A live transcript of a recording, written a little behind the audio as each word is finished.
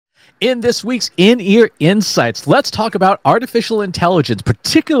In this week's In-Ear Insights, let's talk about artificial intelligence,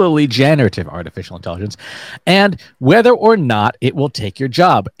 particularly generative artificial intelligence, and whether or not it will take your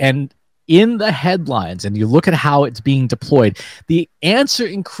job. And in the headlines, and you look at how it's being deployed, the answer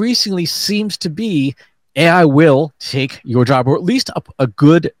increasingly seems to be AI will take your job, or at least a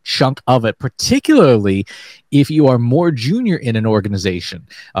good chunk of it, particularly if you are more junior in an organization,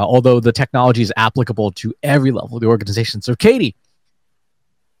 although the technology is applicable to every level of the organization. So, Katie,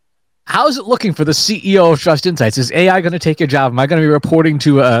 how's it looking for the CEO of Trust Insights? Is AI going to take your job? Am I going to be reporting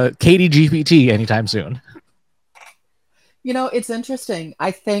to Katie GPT anytime soon? You know, it's interesting.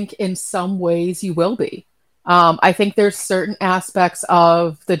 I think in some ways you will be. I think there's certain aspects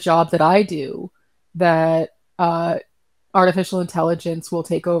of the job that I do that artificial intelligence will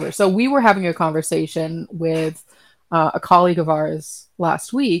take over. So we were having a conversation with a colleague of ours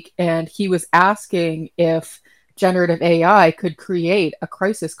last week, and he was asking if generative AI could create a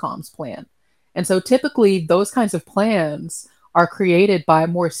crisis comms plan. And so typically those kinds of plans are created by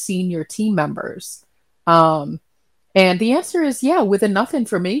more senior team members. And the answer is yeah, with enough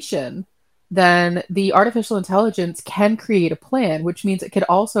information, then the artificial intelligence can create a plan, which means it could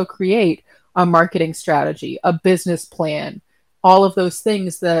also create a marketing strategy, a business plan, all of those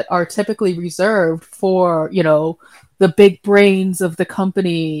things that are typically reserved for, the big brains of the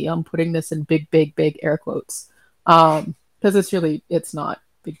company. I'm putting this in big, big, big air quotes. Because it's not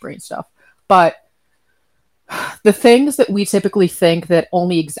big brain stuff. But the things that we typically think that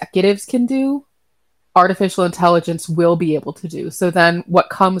only executives can do, artificial intelligence will be able to do. So then what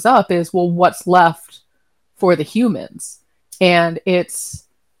comes up is, well, what's left for the humans? And it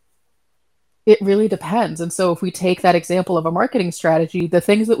really depends. And so if we take that example of a marketing strategy, the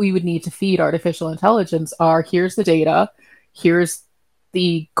things that we would need to feed artificial intelligence are, here's the data, here's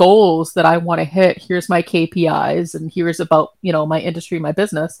the goals that I want to hit, here's my KPIs, and here's about, my industry, my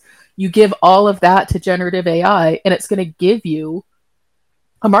business. You give all of that to generative AI, and it's going to give you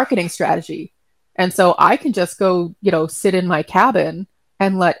a marketing strategy. And so I can just go, sit in my cabin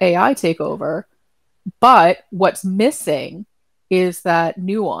and let AI take over. But what's missing is that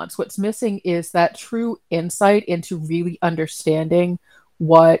nuance. What's missing is that true insight into really understanding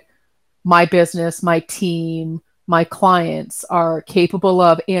what my business, my team, my clients are capable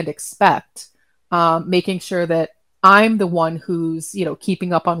of and expect, making sure that I'm the one who's,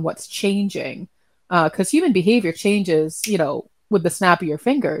 keeping up on what's changing. Because human behavior changes, with the snap of your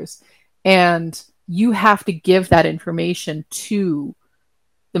fingers. And you have to give that information to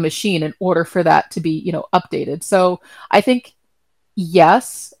the machine in order for that to be, updated. So I think,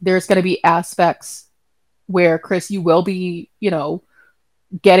 yes, there's going to be aspects where, Chris, you will be,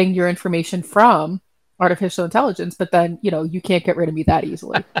 getting your information from artificial intelligence, but then, you can't get rid of me that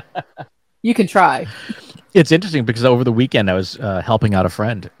easily. You can try. It's interesting because over the weekend I was helping out a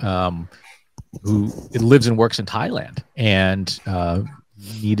friend who lives and works in Thailand and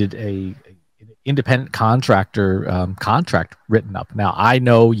needed an independent contractor contract written up. Now, I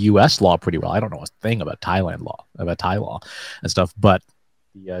know U.S. law pretty well. I don't know a thing about Thai law and stuff, but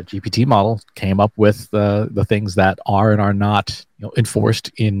the GPT model came up with the things that are and are not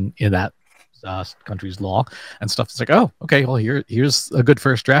enforced in that country's law and stuff. It's like, oh, okay, well, here's a good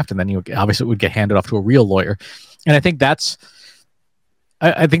first draft, and then obviously it would get handed off to a real lawyer. And I think that's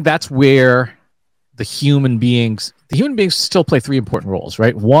where the human beings still play three important roles,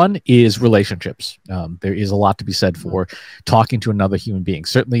 right? One is relationships. There is a lot to be said for talking to another human being.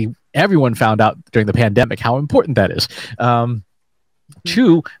 Certainly everyone found out during the pandemic how important that is.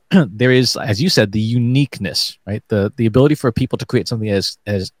 Two, there is, as you said, the uniqueness, right? The ability for people to create something as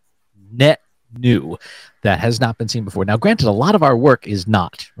net new that has not been seen before. Now, granted, a lot of our work is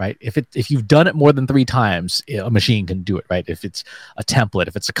not, right? If you've done it more than 3 times, a machine can do it, right? If it's a template,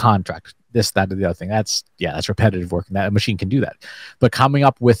 if it's a contract, this, that, or the other thing, that's repetitive work, and that a machine can do that. But coming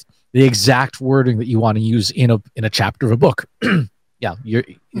up with the exact wording that you want to use in a chapter of a book, the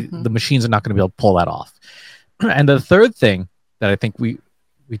machines are not going to be able to pull that off. And the third thing that I think we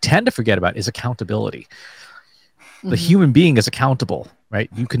tend to forget about is accountability. The human being is accountable, right?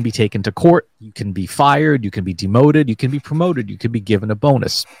 You can be taken to court, you can be fired, you can be demoted, you can be promoted, you can be given a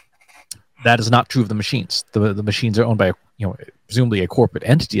bonus. That is not true of the machines. The machines are owned by presumably a corporate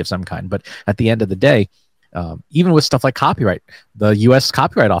entity of some kind. But at the end of the day, even with stuff like copyright, the U.S.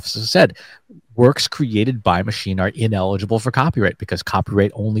 Copyright Office has said works created by machine are ineligible for copyright because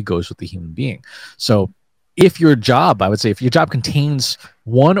copyright only goes with the human being. So if your job contains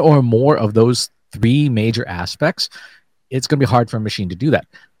one or more of those 3 major aspects, it's going to be hard for a machine to do that.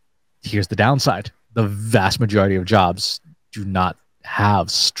 Here's the downside. The vast majority of jobs do not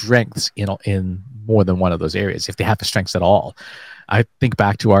have strengths in more than one of those areas, if they have the strengths at all. I think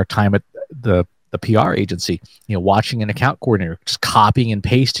back to our time at the PR agency, watching an account coordinator just copying and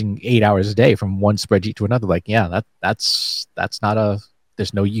pasting 8 hours a day from one spreadsheet to another. Like, yeah, that's not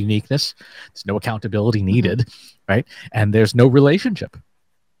there's no uniqueness, there's no accountability needed, right? And there's no relationship.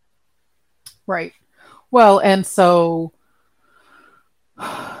 Right. Well, and so,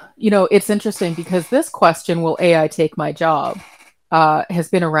 it's interesting because this question, will AI take my job, has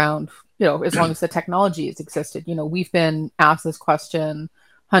been around, as long as the technology has existed. We've been asked this question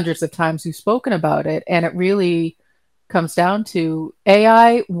hundreds of times. We've spoken about it, and it really comes down to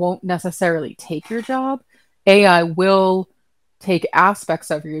AI won't necessarily take your job. AI will take aspects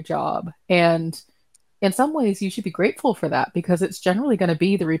of your job. And in some ways, you should be grateful for that because it's generally going to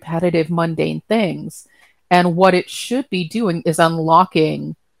be the repetitive, mundane things. And what it should be doing is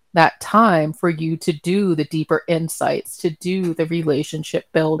unlocking that time for you to do the deeper insights, to do the relationship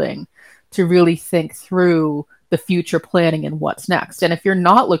building, to really think through the future planning and what's next. And if you're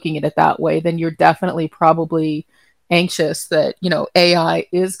not looking at it that way, then you're definitely probably anxious that, AI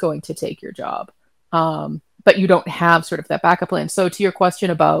is going to take your job. But you don't have sort of that backup plan. So to your question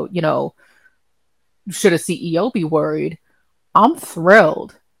about, should a CEO be worried? I'm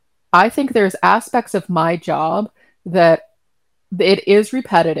thrilled. I think there's aspects of my job that it is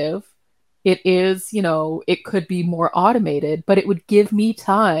repetitive. It is, it could be more automated, but it would give me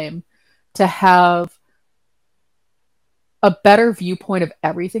time to have a better viewpoint of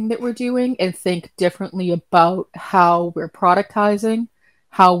everything that we're doing and think differently about how we're productizing,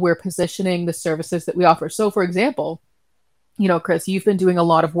 how we're positioning the services that we offer. So for example, Chris, you've been doing a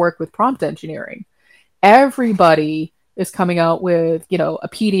lot of work with prompt engineering. Everybody is coming out with, a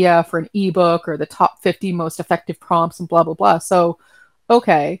PDF or an ebook or the top 50 most effective prompts and blah, blah, blah. So,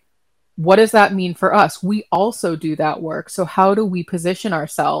 okay, what does that mean for us? We also do that work. So how do we position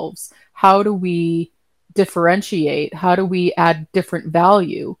ourselves? How do we differentiate? How do we add different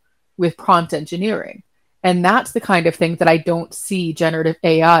value with prompt engineering? And that's the kind of thing that I don't see generative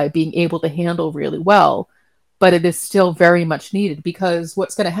AI being able to handle really well, but it is still very much needed because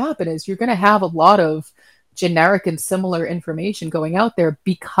what's going to happen is you're going to have a lot of generic and similar information going out there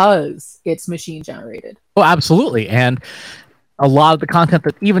because it's machine generated. Oh, absolutely. And a lot of the content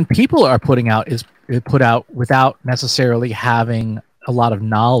that even people are putting out is put out without necessarily having a lot of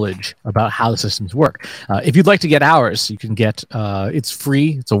knowledge about how the systems work. If you'd like to get ours, you can get, it's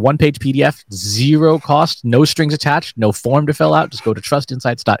free. It's a one-page PDF, zero cost, no strings attached, no form to fill out. Just go to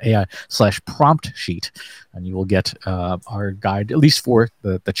trustinsights.ai/prompt sheet, and you will get our guide, at least for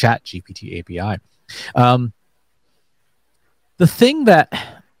the Chat GPT API. The thing that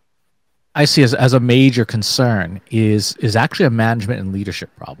I see as a major concern is actually a management and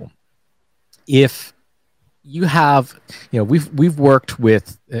leadership problem. If you have, we've worked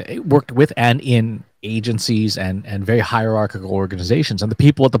with and in agencies and very hierarchical organizations, and the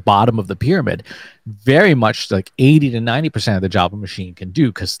people at the bottom of the pyramid, very much like 80 to 90% of the job a machine can do,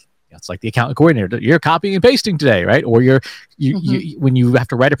 because it's like the accountant coordinator. You're copying and pasting today, right? Or you when you have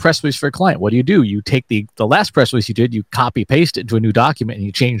to write a press release for a client, what do? You take the last press release you did, you copy paste it into a new document, and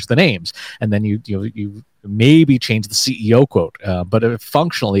you change the names, and then you maybe change the CEO quote, but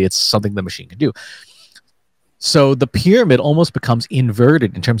functionally it's something the machine can do. So the pyramid almost becomes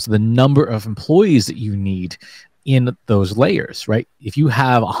inverted in terms of the number of employees that you need in those layers, right? If you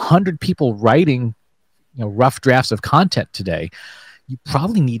have 100 people writing, rough drafts of content today, you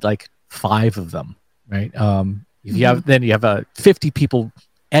probably need like 5 of them, right? If you have, then you have 50 people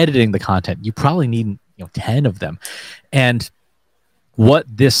editing the content, you probably need 10 of them. And what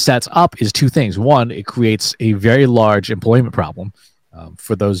this sets up is 2 things. One, it creates a very large employment problem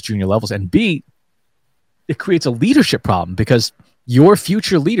for those junior levels, and B, it creates a leadership problem because your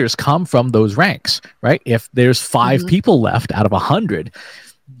future leaders come from those ranks, right? If there's 5 people left out of 100,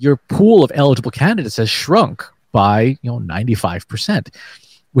 your pool of eligible candidates has shrunk by 95%,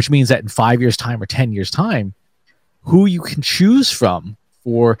 which means that in 5 years' time or 10 years' time, who you can choose from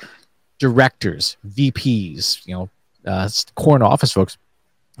for directors, VPs, corner office folks,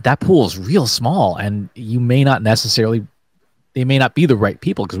 that pool is real small, and you may not necessarily. They may not be the right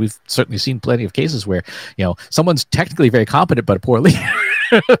people, because we've certainly seen plenty of cases where, someone's technically very competent, but a poor leader,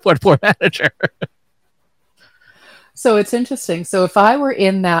 but a poor manager. So it's interesting. So if I were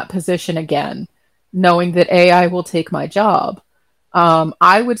in that position again, knowing that AI will take my job,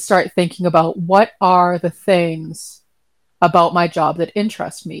 I would start thinking about what are the things about my job that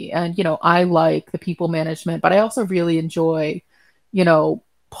interest me. And, I like the people management, but I also really enjoy,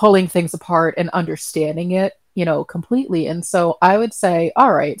 pulling things apart and understanding it, completely. And so I would say,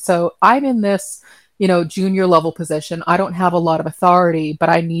 all right, so I'm in this, junior level position. I don't have a lot of authority, but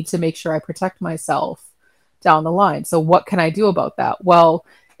I need to make sure I protect myself. down the line. So what can I do about that? Well,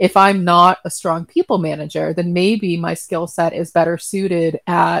 if I'm not a strong people manager, then maybe my skill set is better suited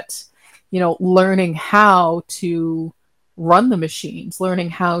at, learning how to run the machines, learning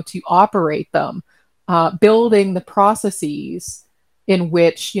how to operate them, building the processes in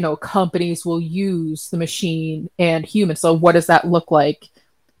which, companies will use the machine and human. So what does that look like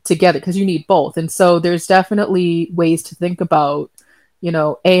together? Because you need both. And so there's definitely ways to think about,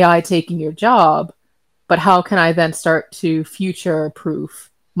 AI taking your job, but how can I then start to future proof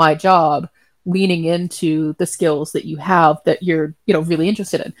my job, leaning into the skills that you have that you're, really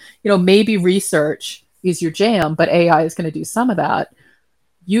interested in? Maybe research is your jam, but AI is going to do some of that.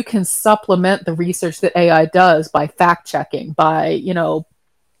 You can supplement the research that AI does by fact checking, by,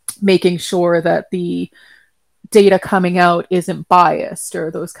 making sure that the data coming out isn't biased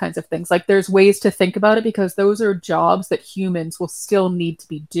or those kinds of things. Like, there's ways to think about it, because those are jobs that humans will still need to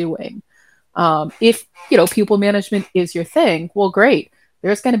be doing. If, people management is your thing, well, great.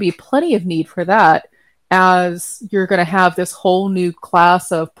 There's going to be plenty of need for that, as you're going to have this whole new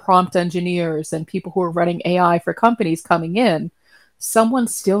class of prompt engineers and people who are running AI for companies coming in. Someone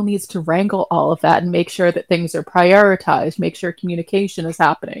still needs to wrangle all of that and make sure that things are prioritized, make sure communication is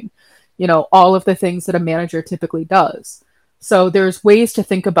happening, all of the things that a manager typically does. So there's ways to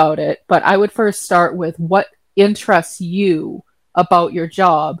think about it, but I would first start with what interests you about your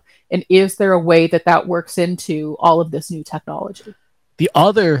job, and is there a way that that works into all of this new technology? The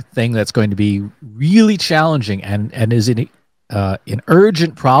other thing that's going to be really challenging and is an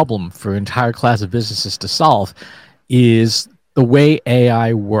urgent problem for an entire class of businesses to solve is the way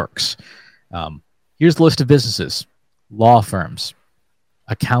AI works. Here's the list of businesses: law firms,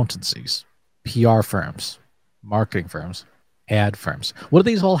 accountancies, PR firms, marketing firms, ad firms. What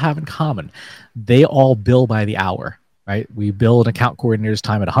do these all have in common? They all bill by the hour, right? We bill an account coordinator's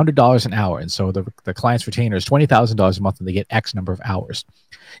time at $100 an hour. And so the client's retainer is $20,000 a month, and they get X number of hours.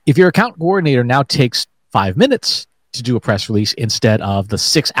 If your account coordinator now takes 5 minutes to do a press release instead of the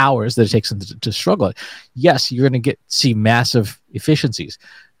 6 hours that it takes them to struggle it, yes, you're going to see massive efficiencies.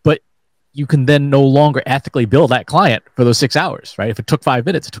 But you can then no longer ethically bill that client for those 6 hours, right? If it took 5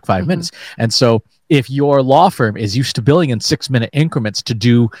 minutes, it took 5 minutes. And so if your law firm is used to billing in 6-minute increments to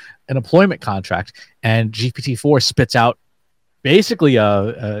do an employment contract, and GPT-4 spits out basically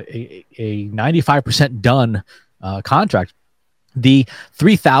a 95% done contract, the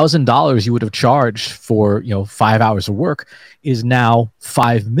 $3,000 you would have charged for 5 hours of work is now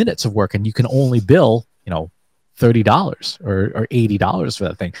 5 minutes of work, and you can only bill $30 or $80 for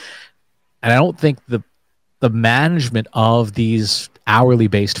that thing. And I don't think the management of these hourly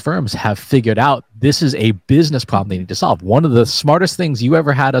based firms have figured out this is a business problem they need to solve. One of the smartest things you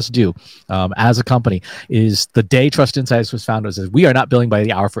ever had us do as a company is the day Trust Insights was founded, is we are not billing by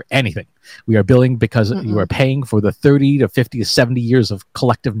the hour for anything. We are billing because you are paying for the 30 to 50 to 70 years of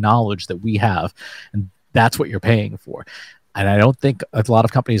collective knowledge that we have. And that's what you're paying for. And I don't think a lot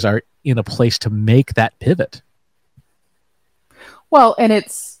of companies are in a place to make that pivot. Well, and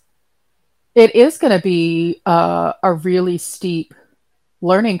it is going to be a really steep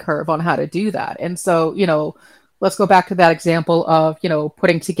learning curve on how to do that. And so, let's go back to that example of,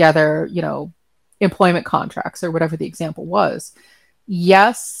 putting together, employment contracts or whatever the example was.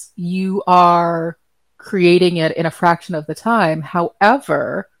 Yes, you are creating it in a fraction of the time.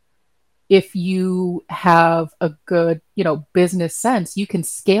 However, if you have a good, business sense, you can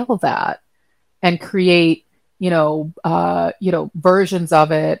scale that and create versions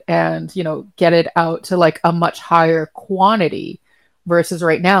of it and, get it out to like a much higher quantity, versus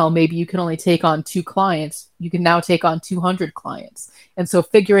right now, maybe you can only take on 2 clients. You can now take on 200 clients. And so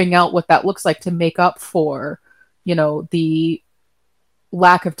figuring out what that looks like to make up for, the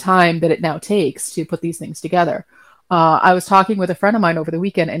lack of time that it now takes to put these things together. I was talking with a friend of mine over the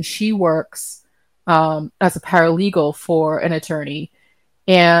weekend, and she works as a paralegal for an attorney.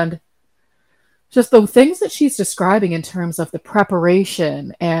 And just the things that she's describing in terms of the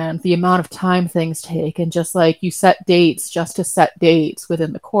preparation and the amount of time things take, and just like you set dates just to set dates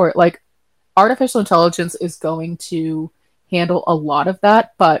within the court, like artificial intelligence is going to handle a lot of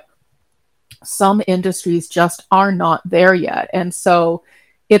that, but some industries just are not there yet. And so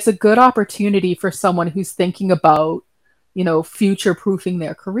it's a good opportunity for someone who's thinking about, future proofing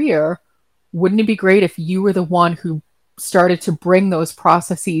their career. Wouldn't it be great if you were the one who started to bring those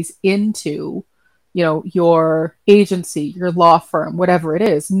processes into your agency, your law firm, whatever it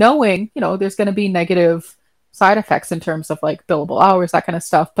is, knowing, there's going to be negative side effects in terms of like billable hours, that kind of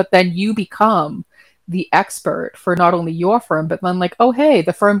stuff. But then you become the expert for not only your firm, but then like, oh, hey,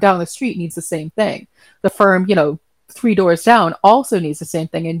 the firm down the street needs the same thing. The firm, 3 doors down also needs the same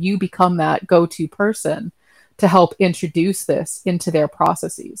thing. And you become that go-to person. to help introduce this into their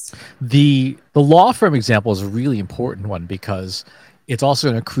processes. The law firm example is a really important one because it's also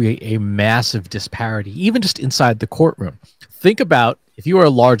going to create a massive disparity, even just inside the courtroom. Think about if you are a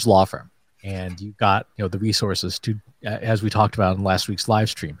large law firm and you've got the resources to, as we talked about in last week's live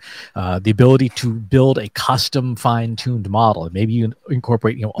stream, the ability to build a custom fine-tuned model. And maybe you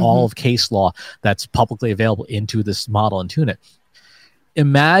incorporate all of case law that's publicly available into this model and tune it.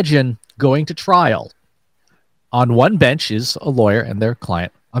 Imagine going to trial. On one bench is a lawyer and their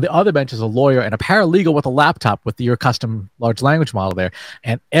client. On the other bench is a lawyer and a paralegal with a laptop with your custom large language model there.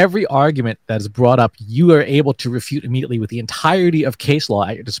 And every argument that is brought up, you are able to refute immediately with the entirety of case law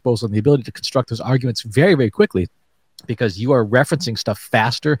at your disposal and the ability to construct those arguments very, very quickly because you are referencing stuff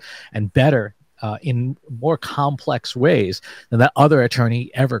faster and better in more complex ways than that other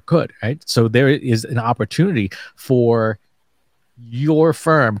attorney ever could, right? So there is an opportunity for your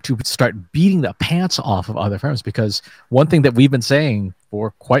firm to start beating the pants off of other firms, because one thing that we've been saying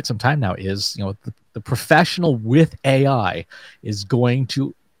for quite some time now is the professional with AI is going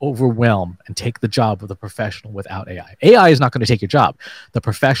to overwhelm and take the job of the professional without AI. AI is not going to take your job. The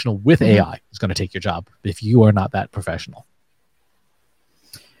professional with AI is going to take your job if you are not that professional.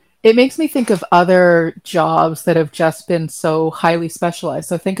 It makes me think of other jobs that have just been so highly specialized.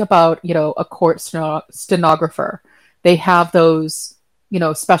 So think about a court stenographer. They have those,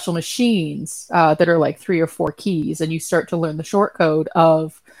 special machines that are like 3 or 4 keys, and you start to learn the short code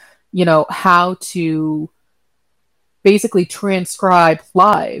of, how to basically transcribe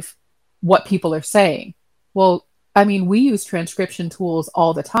live what people are saying. Well, I mean, we use transcription tools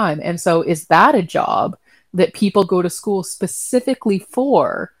all the time. And so is that a job that people go to school specifically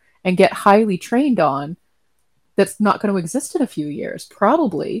for and get highly trained on that's not going to exist in a few years?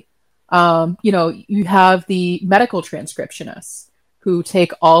 Probably. You have the medical transcriptionists who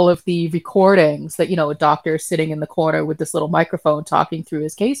take all of the recordings that, a doctor is sitting in the corner with this little microphone talking through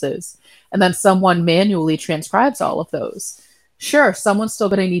his cases, and then someone manually transcribes all of those. Sure, someone's still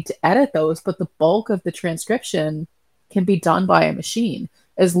going to need to edit those, but the bulk of the transcription can be done by a machine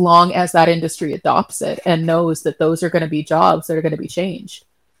as long as that industry adopts it and knows that those are going to be jobs that are going to be changed.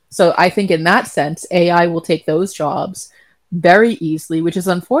 So I think in that sense, AI will take those jobs very easily, which is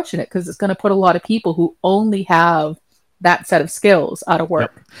unfortunate because it's going to put a lot of people who only have that set of skills out of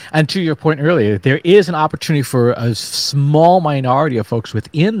work. Yep. And to your point earlier, there is an opportunity for a small minority of folks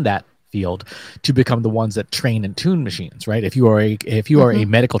within that field to become the ones that train and tune machines, right? If you are a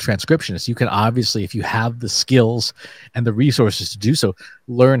medical transcriptionist, you can obviously, if you have the skills and the resources to do so,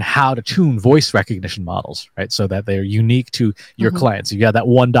 learn how to tune voice recognition models, right? So that they're unique to your clients. You have that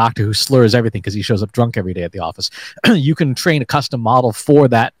one doctor who slurs everything because he shows up drunk every day at the office. You can train a custom model for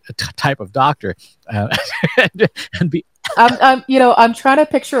that type of doctor and be. I'm trying to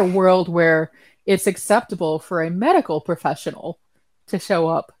picture a world where it's acceptable for a medical professional to show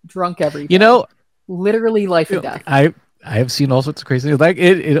up drunk every day. Literally life and death. I have seen all sorts of crazy things. Like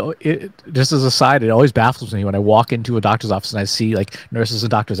it just as a side, it always baffles me when I walk into a doctor's office and I see like nurses and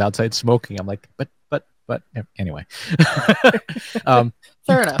doctors outside smoking. I'm like, but anyway.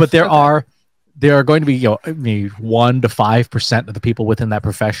 Fair enough. But there are going to be 1 to 5% of the people within that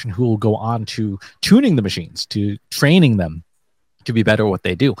profession who will go on to tuning the machines, to training them to be better at what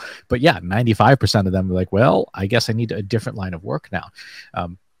they do. But yeah, 95% of them are like, well, I guess I need a different line of work now.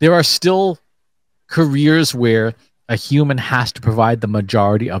 There are still careers where a human has to provide the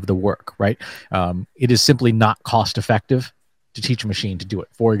majority of the work, right? It is simply not cost effective to teach a machine to do it.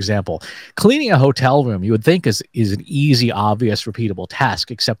 For example, cleaning a hotel room, you would think is an easy, obvious, repeatable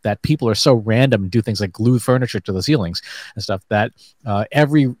task, except that people are so random and do things like glue furniture to the ceilings and stuff that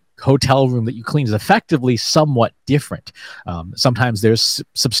every hotel room that you clean is effectively somewhat different. Sometimes there's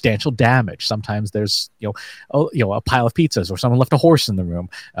substantial damage. Sometimes there's a pile of pizzas or someone left a horse in the room.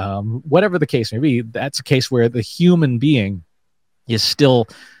 Whatever the case may be, that's a case where the human being is still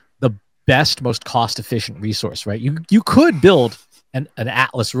the best, most cost-efficient resource, right? You could build an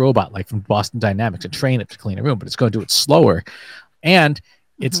Atlas robot like from Boston Dynamics and train it to clean a room, but it's going to do it slower, and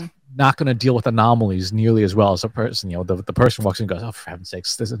it's not going to deal with anomalies nearly as well as a person. The person walks in and goes, "Oh, for heaven's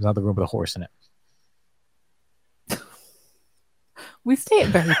sakes, this is another room with a horse in it." We stay at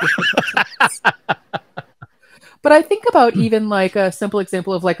very different places. But I think about even like a simple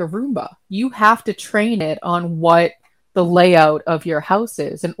example of like a Roomba. You have to train it on what the layout of your house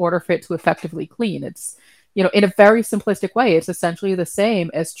is in order for it to effectively clean. It's, in a very simplistic way, it's essentially the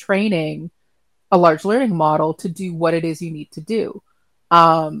same as training a large learning model to do what it is you need to do.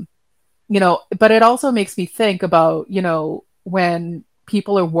 But it also makes me think about, when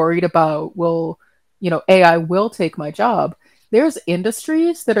people are worried about, AI will take my job. There's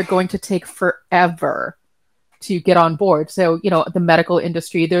industries that are going to take forever to get on board. So, the medical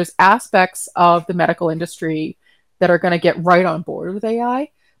industry, there's aspects of the medical industry that are going to get right on board with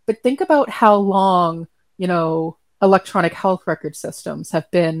AI. But think about how long, electronic health record systems have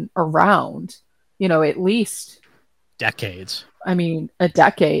been around, at least decades. I mean, a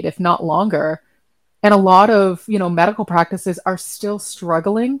decade, if not longer. And a lot of, medical practices are still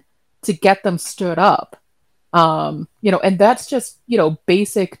struggling to get them stood up. And that's just,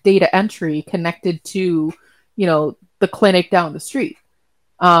 basic data entry connected to, the clinic down the street.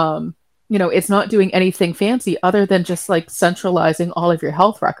 It's not doing anything fancy other than just like centralizing all of your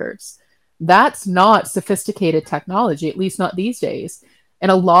health records. That's not sophisticated technology, at least not these days.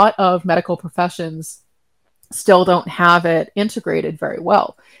 And a lot of medical professions still don't have it integrated very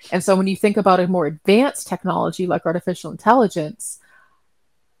well. And so when you think about a more advanced technology like artificial intelligence,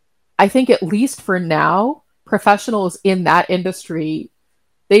 I think at least for now, professionals in that industry,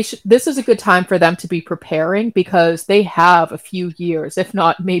 this is a good time for them to be preparing, because they have a few years, if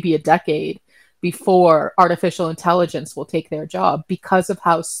not maybe a decade, before artificial intelligence will take their job, because of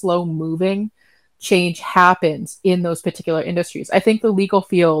how slow moving change happens in those particular industries. I think the legal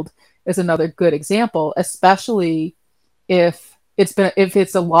field is another good example, especially if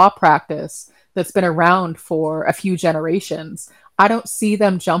it's a law practice that's been around for a few generations. I don't see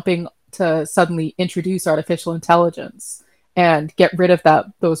them jumping to suddenly introduce artificial intelligence and get rid of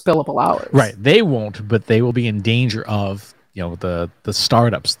those billable hours. Right. They won't, but they will be in danger of, the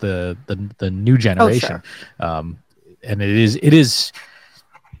startups, the new generation. Oh, sure. And it is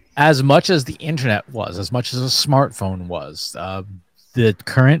as much as the internet was, as much as a smartphone was, the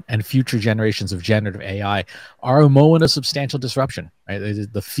current and future generations of generative AI are a moment of substantial disruption. Right?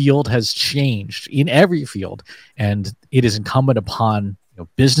 The field has changed in every field, and it is incumbent upon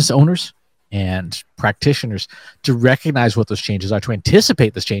business owners and practitioners to recognize what those changes are, to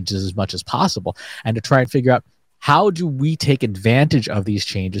anticipate those changes as much as possible, and to try and figure out how do we take advantage of these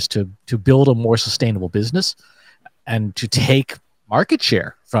changes to build a more sustainable business and to take market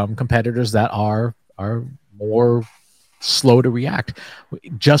share from competitors that are more slow to react.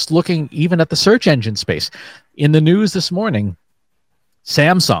 Just looking even at the search engine space. In the news this morning,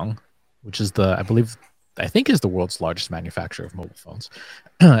 Samsung, which is I think is the world's largest manufacturer of mobile phones,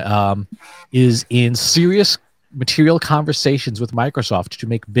 is in serious material conversations with Microsoft to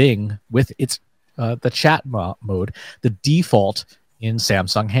make Bing, with its the chat mode, the default in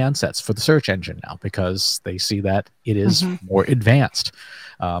Samsung handsets for the search engine now, because they see that it is more advanced.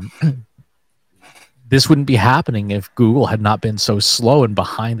 This wouldn't be happening if Google had not been so slow and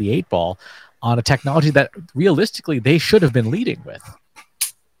behind the eight ball on a technology that realistically they should have been leading with.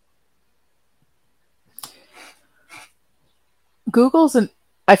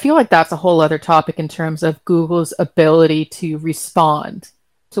 I feel like that's a whole other topic in terms of Google's ability to respond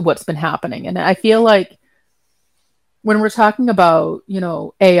to what's been happening. And I feel like when we're talking about,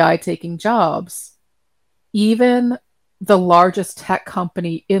 AI taking jobs, even the largest tech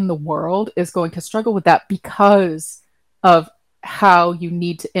company in the world is going to struggle with that, because of how you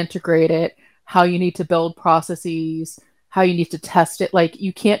need to integrate it, how you need to build processes, how you need to test it. Like,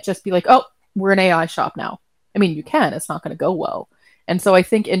 you can't just be like, oh, we're an AI shop now. I mean, you can, it's not going to go well. And so I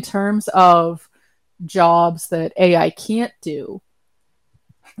think in terms of jobs that AI can't do,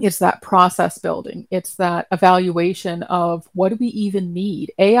 it's that process building. It's that evaluation of what do we even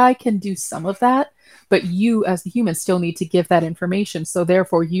need. AI can do some of that, but you as the human still need to give that information. So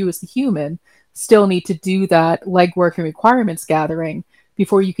therefore, you as the human still need to do that legwork and requirements gathering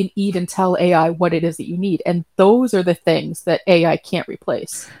before you can even tell AI what it is that you need. And those are the things that AI can't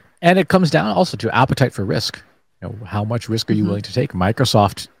replace. And it comes down also to appetite for risk. How much risk are you willing to take?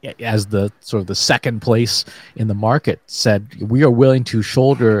 Microsoft, as the sort of the second place in the market, said we are willing to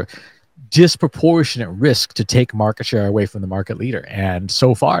shoulder disproportionate risk to take market share away from the market leader. And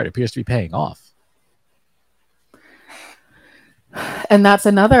so far, it appears to be paying off. And that's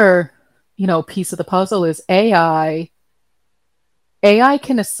another, piece of the puzzle is AI. AI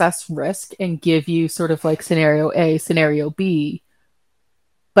can assess risk and give you sort of like scenario A, scenario B,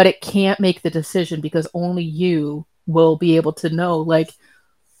 but it can't make the decision, because only you will be able to know, like,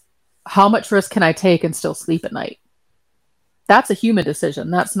 how much risk can I take and still sleep at night? That's a human decision.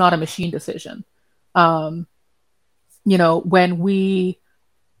 That's not a machine decision. When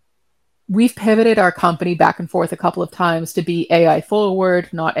we've pivoted our company back and forth a couple of times to be AI forward,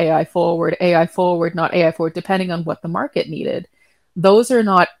 not AI forward, AI forward, not AI forward, depending on what the market needed. Those are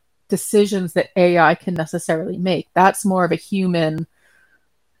not decisions that AI can necessarily make. That's more of a human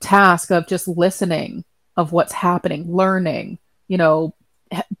task of just listening, of what's happening, learning,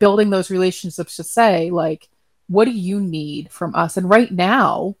 building those relationships to say, like, what do you need from us? And right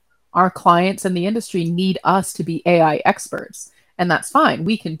now, Our clients in the industry need us to be AI experts. And that's fine.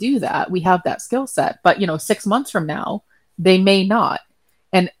 We can do that. We have that skill set. But, 6 months from now, they may not.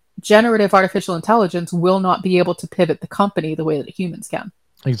 And generative artificial intelligence will not be able to pivot the company the way that humans can.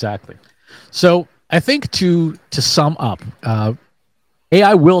 Exactly. So I think to sum up,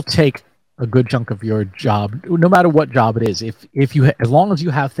 AI will take a good chunk of your job, no matter what job it is. If you, as long as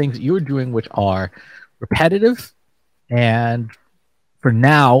you have things that you're doing which are repetitive and, for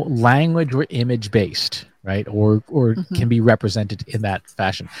now, language or image based, right, or can be represented in that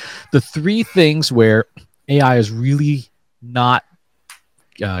fashion. The three things where AI is really not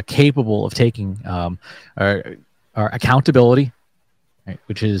capable of taking are accountability, right,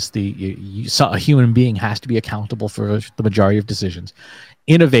 which is a human being has to be accountable for the majority of decisions.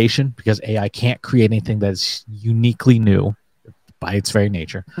 Innovation, because AI can't create anything that's uniquely new by its very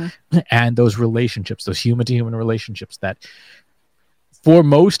nature. And those relationships, those human-to-human relationships that for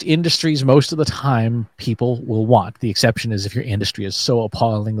most industries, most of the time, people will want. The exception is if your industry is so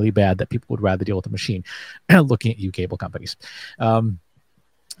appallingly bad that people would rather deal with a machine. Looking at you cable companies. And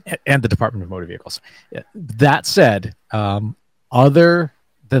the Department of Motor Vehicles. That said, other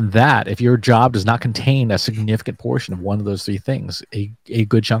than that, if your job does not contain a significant portion of one of those three things, a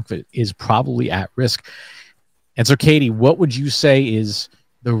good chunk of it is probably at risk. And so, Katie, what would you say is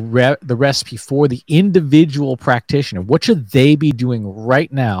the recipe for the individual practitioner? What should they be doing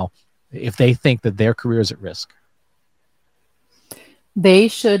right now if they think that their career is at risk? They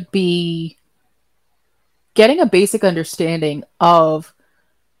should be getting a basic understanding of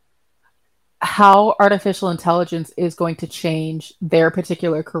how artificial intelligence is going to change their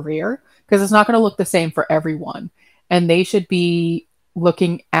particular career, because it's not going to look the same for everyone. And they should be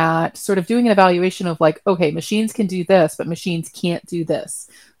looking at sort of doing an evaluation of like, okay, machines can do this, but machines can't do this.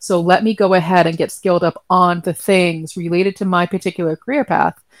 So let me go ahead and get skilled up on the things related to my particular career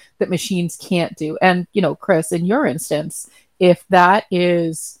path that machines can't do. And, Chris, in your instance, if that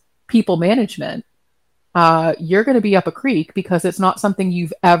is people management, you're going to be up a creek because it's not something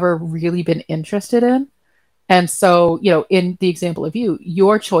you've ever really been interested in. And so, in the example of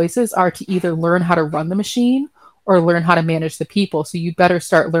your choices are to either learn how to run the machine or learn how to manage the people. So you'd better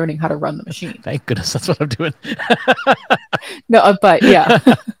start learning how to run the machine. Thank goodness that's what I'm doing. No, but yeah.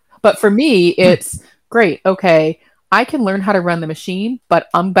 But for me, it's great. Okay, I can learn how to run the machine, but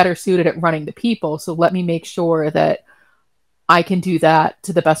I'm better suited at running the people. So let me make sure that I can do that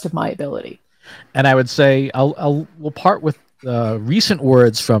to the best of my ability. And I would say we'll part with recent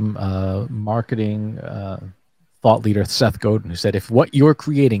words from marketing thought leader Seth Godin, who said, if what you're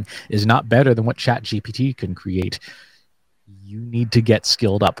creating is not better than what ChatGPT can create, you need to get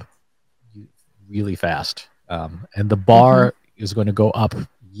skilled up really fast. And the bar is going to go up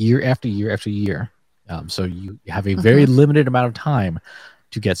year after year after year. So you have a very limited amount of time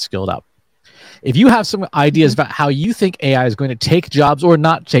to get skilled up. If you have some ideas about how you think AI is going to take jobs or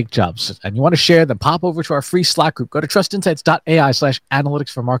not take jobs, and you want to share them, pop over to our free Slack group. Go to trustinsights.ai/analytics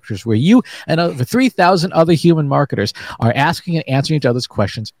for marketers, where you and over 3,000 other human marketers are asking and answering each other's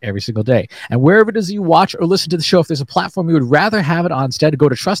questions every single day. And wherever it is you watch or listen to the show, if there's a platform you would rather have it on instead, go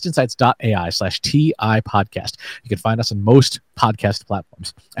to trustinsights.ai/TI podcast. You can find us on most podcast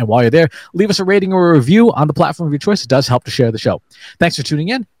platforms. And while you're there, leave us a rating or a review on the platform of your choice. It does help to share the show. Thanks for tuning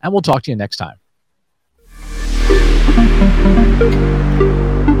in, and we'll talk to you next time.